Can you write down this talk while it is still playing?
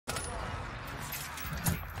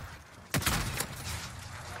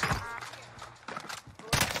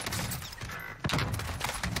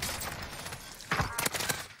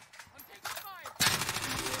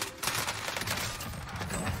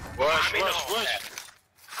rush.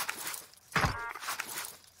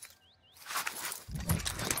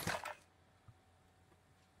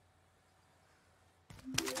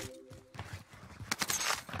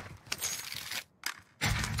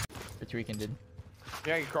 It's weekend, dude.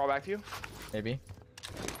 Yeah, I can crawl back to you. Maybe.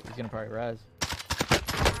 He's gonna probably rise.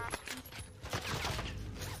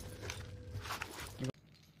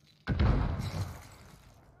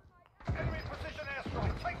 Enemy precision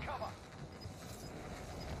airstrike. Take cover.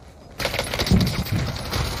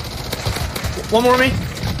 One more on me.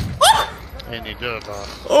 And you do it, bro.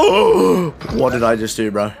 Oh! What did I just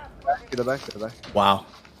do, bro? Get it back. Wow.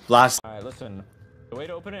 Last. Alright, listen. The way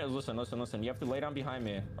to open it is listen. You have to lay down behind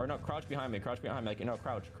me. Or no, crouch behind me. Like, no,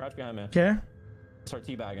 crouch behind me. Okay. Start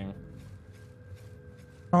teabagging.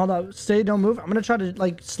 Hold up. Stay, don't move. I'm gonna try to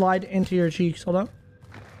like slide into your cheeks. Hold up.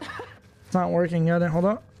 It's not working yet. Hold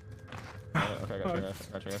up. Okay, gotcha.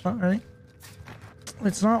 Oh, ready?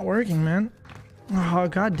 It's not working, man. Oh,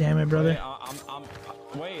 god damn it, brother.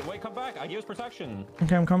 Wait, come back. I use protection.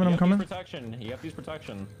 Okay, I'm coming. You have to use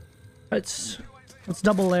protection. Let's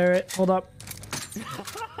double layer it. Hold up.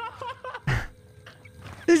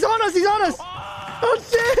 He's on us! Oh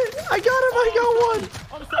shit! I got him! I got one!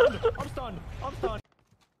 I'm stunned.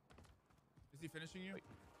 Is he finishing you?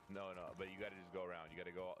 No, but you gotta just go around. You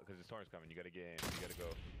gotta go, because the storm's coming. You gotta get in. You gotta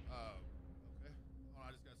go. Okay. Oh,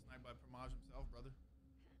 I just got sniped by Primage himself, brother.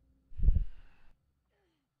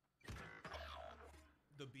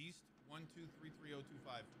 The Beast,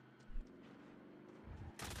 1233025.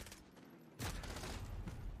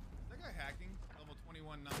 That guy hacking, level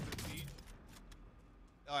 21, not siege.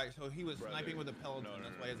 Alright, so he was sniping with a Peloton,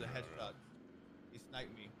 that's why he has a headshot. He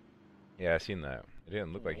sniped me. Yeah, I seen that. It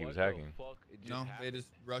didn't look like he was hacking. No, they just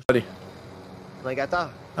rushed. Buddy. Like I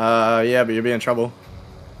thought. Yeah, but you'll be in trouble.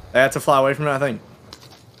 I had to fly away from that thing.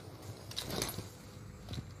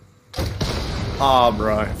 Oh,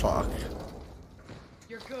 bro. Fuck.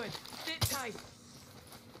 You're good. Sit tight.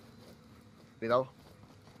 Below.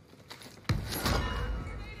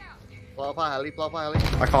 Blow up heli.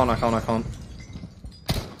 I can't.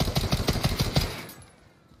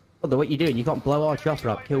 Well, what you doing? You can't blow our chopper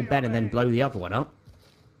up, kill Ben, and then blow the other one up.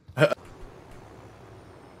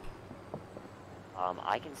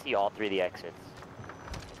 I can see all three of the exits.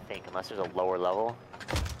 I think, unless there's a lower level.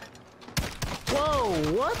 Whoa,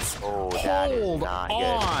 what? Oh, that is not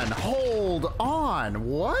good. Hold on,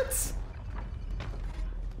 what?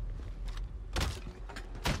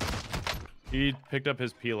 He picked up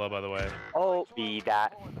his Pila, by the way. Oh, be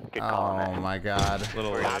that. Good call, man. Oh my god.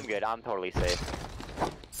 I'm good. I'm totally safe.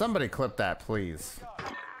 Somebody clip that, please.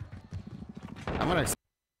 I'm gonna.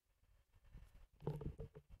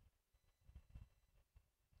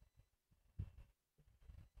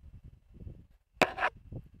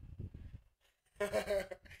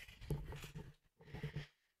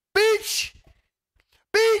 Beach!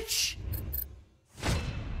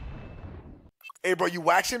 Hey, bro, you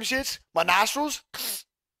wax them shits? My nostrils?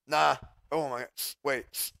 Nah. Oh my god. Wait.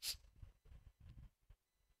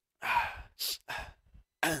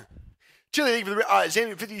 Chili, for the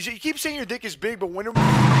Xavier 50. You keep saying your dick is big, but when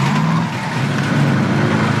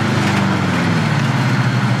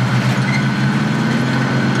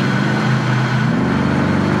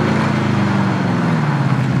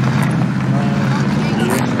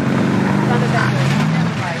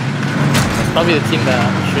Probably the team that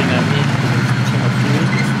shooting at me. Team of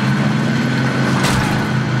two.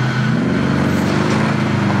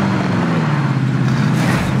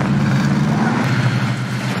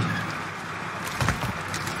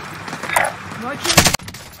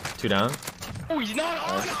 Two down. Oh, he's not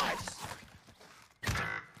on us!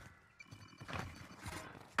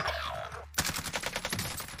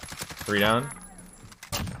 Three down.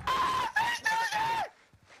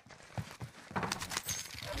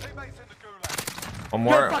 One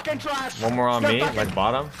more on me, like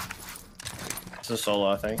bottom. It's a solo,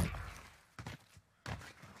 I think.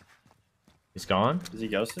 He's gone? Is he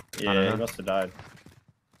ghosted? Yeah, he must have died.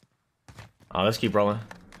 Oh, let's keep rolling.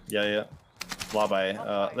 Yeah. Fly by.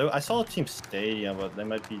 I saw a team stadium, but they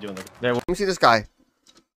might be doing the. Let me see this guy.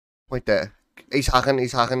 Right there. He's hacking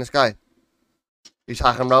this guy. He's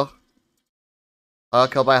hacking, bro. I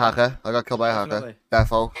got killed by a hacker. Definitely.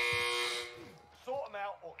 Defo. sort them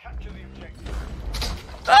out or capture the objective.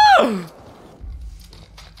 Oh!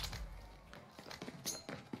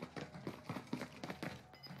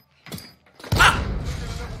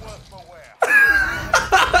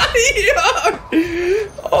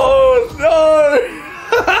 Oh no!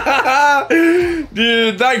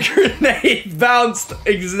 Dude, that grenade bounced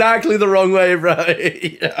exactly the wrong way, bro.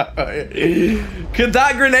 Could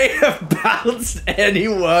that grenade have bounced any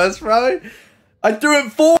worse, bro? I threw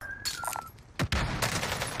it forward.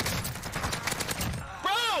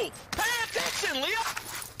 Bro, pay attention, Leo.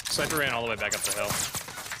 Sniper ran all the way back up the hill.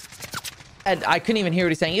 And I couldn't even hear what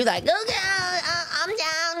he's saying. He was like, "Okay, I'm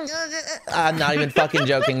down." I'm not even fucking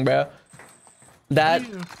joking, bro. That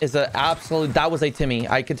is an absolute. That was a Timmy.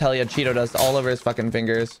 I could tell you, Cheeto dust all over his fucking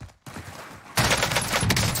fingers.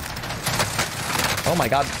 Oh my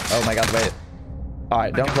god. Oh my god. Wait. All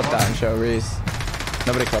right, don't clip that and show Reese.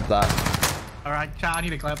 Nobody clip that. All right, chat. I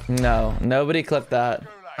need a clip. No, nobody clipped that. All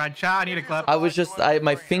right, chat. I need a clip. I was just.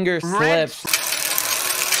 My finger slipped.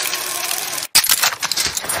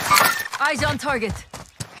 Eyes on target.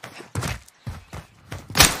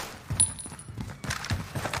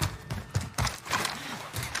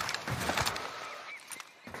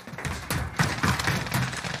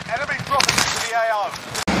 Enemy dropping into the AO.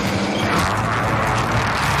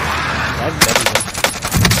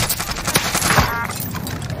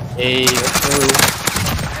 Hey,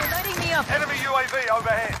 They're lighting me up. Enemy UAV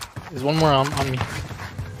overhead. there's one more on me.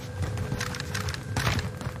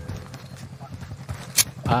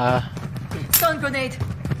 Stun grenade.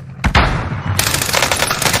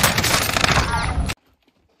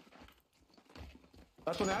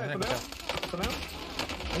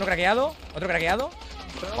 Uno craqueado, otro craqueado.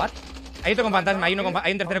 What? Hay otro con fantasma, hay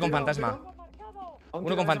un tercero con fantasma.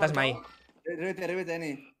 Uno con fantasma ahí. Let's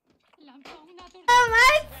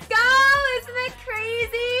go! Isn't it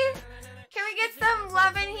crazy? Can we get some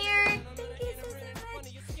love in here? Thank you so much.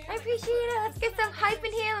 I appreciate it. Let's get some hype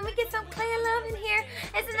in here. Let me get some player love in here.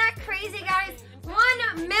 Isn't that crazy, guys?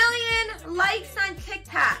 1 million likes on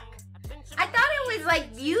TikTok. I thought it was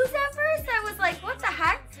like views at first. I was like, what the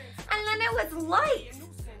heck? And then it was likes.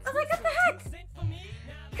 I was like, what the heck?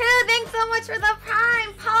 Cool, thanks so much for the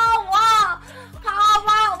prime. Paul Wall. Paul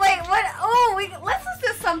Wall. Wait, what? Oh, let's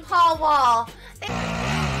listen to some Paul Wall.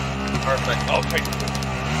 Perfect. Oh, wait.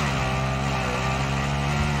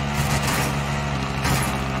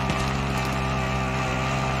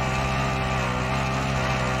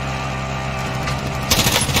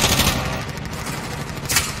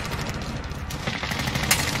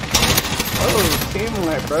 Oh, team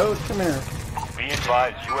life, bro. Come here. Be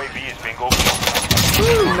advised, UAV is being opened.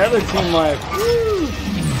 Woo, another team life. Woo.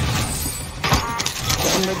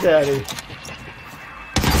 Come to daddy.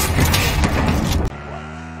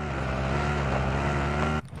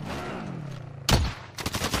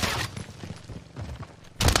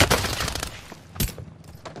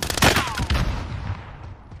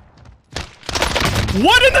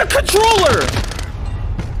 What in the controller?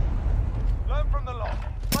 Learn from the lot.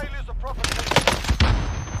 Failures are profit.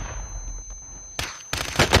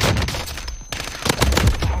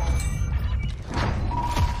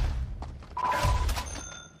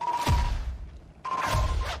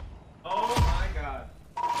 Oh my god.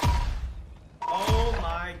 Oh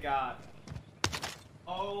my god.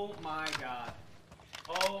 Oh my god.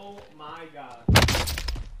 Oh my god.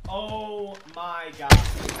 Oh my god.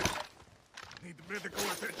 Need medical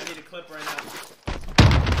attention. I need a clip right now.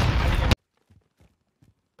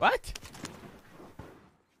 What?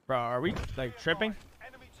 Bro, are we like tripping?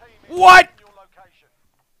 What?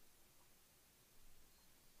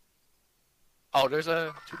 Oh, there's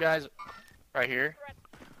two guys right here.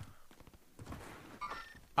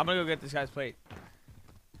 I'm gonna go get this guy's plate.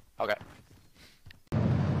 Okay.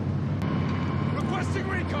 Requesting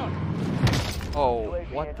recon. Oh,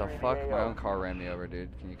 what the fuck? My own car ran me over,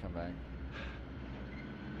 dude. Can you come back?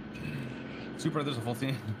 Super, there's a full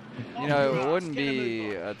team. You know, it wouldn't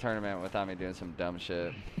be a tournament without me doing some dumb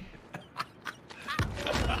shit.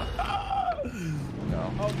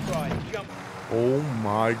 No. Oh, God, jump. Oh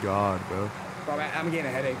my god, bro. Bro, I'm getting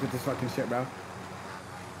a headache with this fucking shit, bro.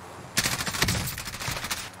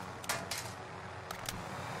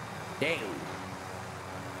 Damn.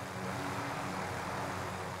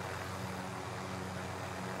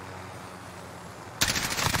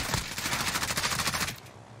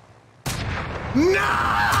 No!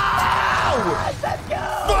 Let's go!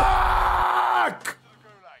 Fuck!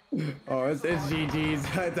 Oh, it's GG's.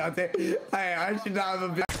 Hey, I should not have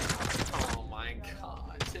a bit. Oh my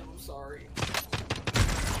god, Tim, I'm sorry.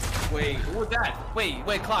 Wait, what was that?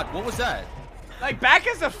 Wait, Clock, what was that? Like, back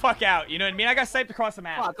us the fuck out, you know what I mean? I got sniped across the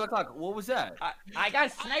map. Clock, what was that? I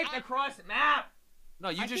got sniped across the map! No,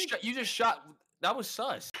 you just shot. That was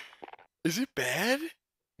sus. Is it bad?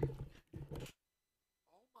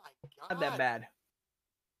 Not that bad.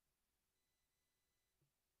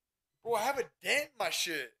 Bro, I have a dent in my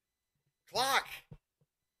shit. Clock.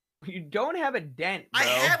 You don't have a dent, bro. I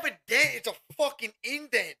have a dent. It's a fucking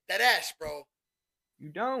indent. That ass, bro. You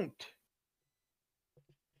don't.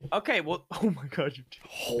 Okay, well, oh my god.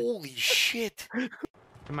 Holy shit.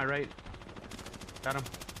 To my right. Got him.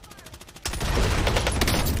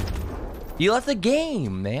 You left the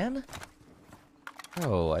game, man.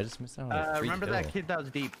 Oh, I just missed out on a free Remember kill. that kid that was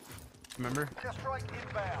deep? Remember?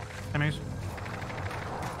 Enemies.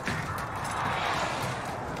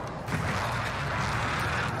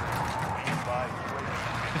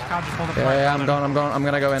 Yeah, I'm going. I'm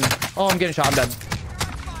gonna go in. Oh, I'm getting shot. I'm dead.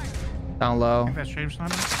 Down low. That's James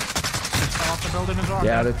Simon. Just fell off the building as well.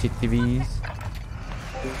 Yeah, the TTVs.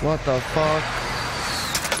 What the fuck?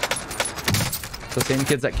 The same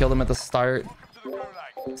kids that killed him at the start.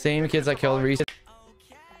 Same kids that killed Reese.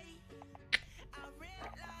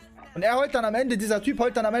 Und heult dann am Ende, dieser Typ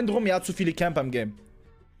heult dann am Ende rum, ja, zu viele Camper im Game.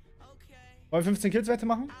 Wollen wir 15 Kills Wette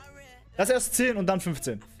machen? Lass erst 10 und dann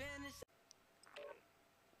 15.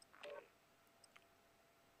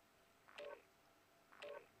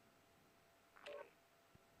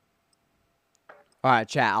 Alright,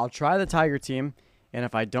 chat. I'll try the Tiger team, and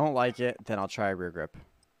if I don't like it, then I'll try a rear grip.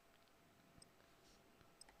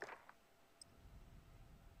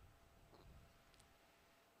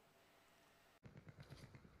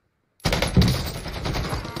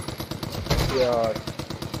 Yeah.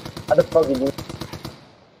 How the fuck you do?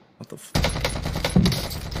 What the f...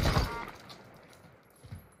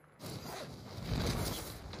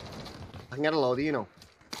 I can get a load, you know.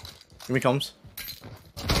 Here he comes.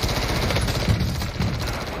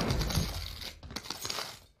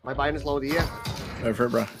 My buying is load here. Wait for it,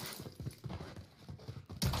 bro.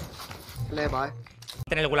 Le bye.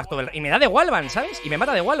 Tener el gulag todo y me da de Wallvan, ¿sabes? Y me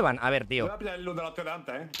mata de Wallvan. A ver, tío.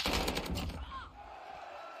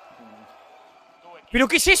 ¿Pero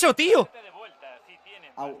qué es eso, tío?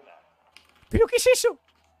 ¿Pero qué es eso?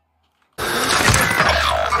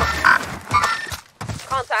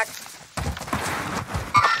 Contact.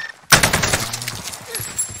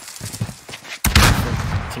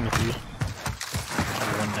 Timothy.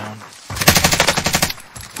 One down.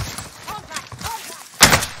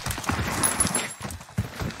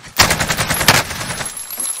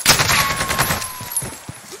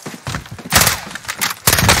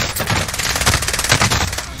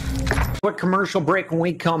 Quick commercial break. When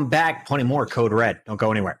we come back, plenty more Code Red. Don't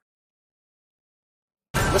go anywhere.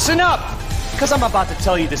 Listen up, because I'm about to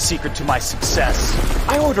tell you the secret to my success.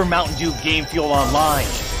 I order Mountain Dew Game Fuel online,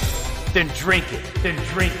 then drink it, then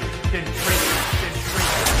drink it, then drink it, then drink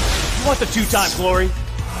it. You want the two-time glory?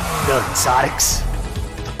 The exotics?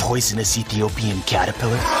 The poisonous Ethiopian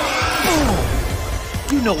caterpillar? Boom!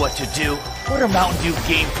 You know what to do. Order Mountain Dew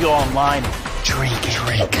Game Fuel online, drink it.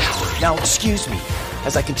 Drink. Now excuse me,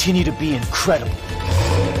 as I continue to be incredible.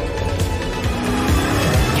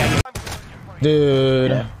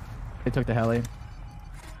 Dude. Yeah. They took the heli.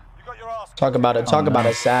 Talk about it. Talk about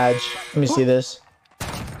a Sag. Let me see this.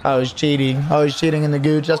 I was cheating. In the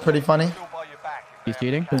gooch. That's pretty funny. He's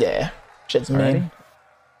cheating? Yeah. Shit's mean.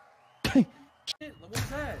 Shit, what was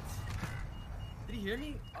that? Did he hear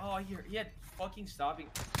me? Oh, he had fucking stopping.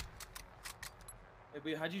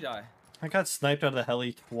 Wait, how'd you die? I got sniped out of the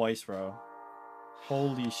heli twice, bro.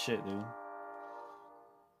 Holy shit, dude.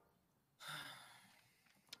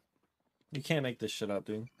 You can't make this shit up,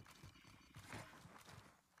 dude.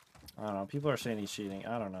 I don't know. People are saying he's cheating.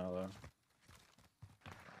 I don't know, though.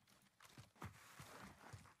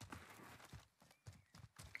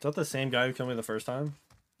 Is that the same guy who killed me the first time?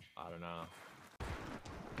 I don't know.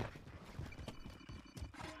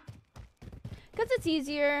 Because it's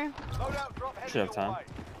easier. Should have time.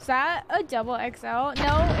 Is that a double XL?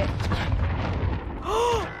 No.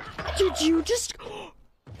 Did you just...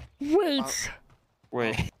 Wait.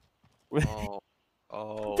 Wait. The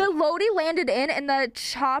loadie landed in and the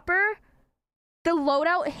chopper, the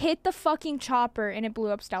loadout hit the fucking chopper and it blew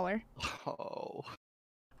up Stellar. Oh.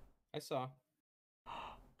 I saw.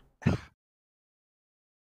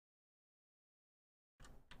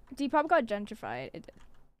 Depop got gentrified. It did.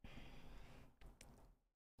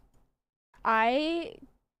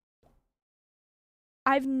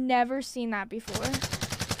 I've never seen that before.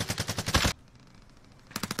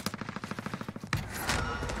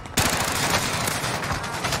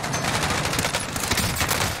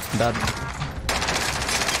 Dead.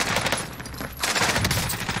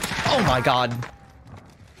 Oh my god.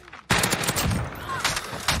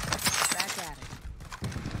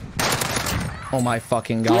 Oh my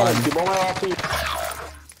fucking god.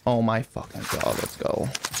 Oh my fucking god, let's go.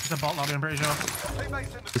 The bot lobby, I'm pretty sure.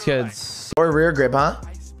 These kids. Or rear grip, huh?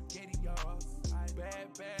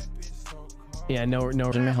 Yeah, no. Hold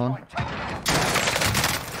on.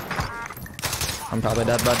 I'm probably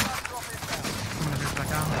dead, bud.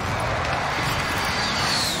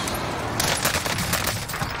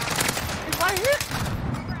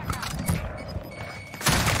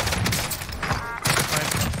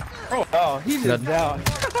 Oh, he's Good. down.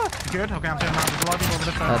 Good. Okay, I'm taking him out. There's a lot of people over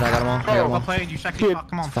this side. I got him all. I got him all. Well played. You second.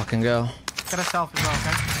 Come on. Fucking go. Get a self as well,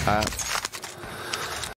 okay? Alright.